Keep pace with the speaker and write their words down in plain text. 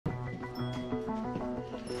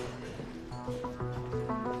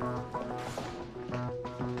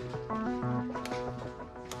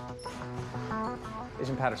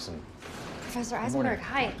Sergeant Patterson. Professor Eisenberg,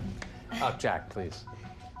 hi. Jack, please.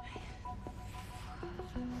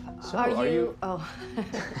 So, are you... Oh,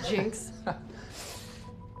 jinx.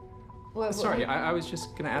 Sorry, I was just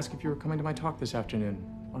going to ask if you were coming to my talk this afternoon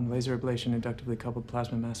on laser ablation inductively coupled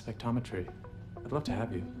plasma mass spectrometry. I'd love to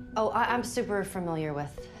have you. Oh, I'm super familiar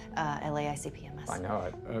with LAICPMS. I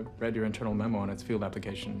know. I read your internal memo on its field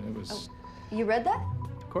application. It was... Oh, you read that?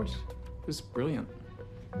 Of course. It was brilliant.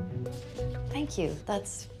 Thank you.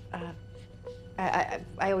 That's... I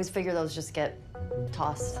always figure those just get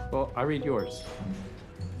tossed. Well, I read yours.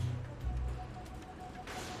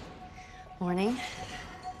 Morning.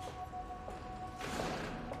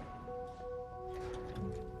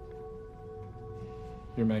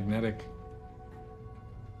 You're magnetic.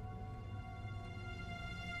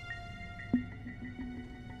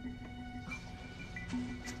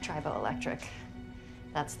 Triboelectric.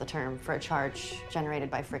 That's the term for a charge generated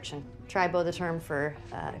by friction. Tribo, the term for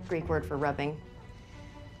Greek word for rubbing.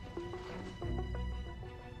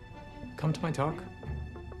 Come to my talk.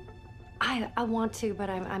 I want to, but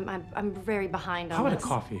I'm very behind on How about this. a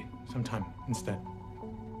coffee sometime instead?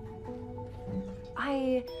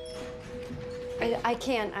 I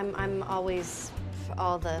can't. I'm always,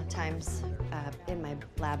 all the times, in my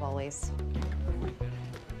lab always.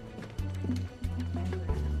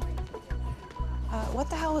 What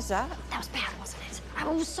the hell was that? That was bad, wasn't it? It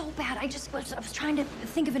was so bad. I was trying to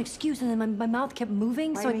think of an excuse, and then my mouth kept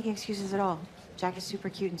moving. Why so are you making excuses at all? Jack is super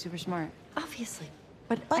cute and super smart. Obviously.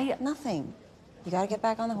 But nothing. You gotta get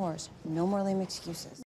back on the horse. No more lame excuses.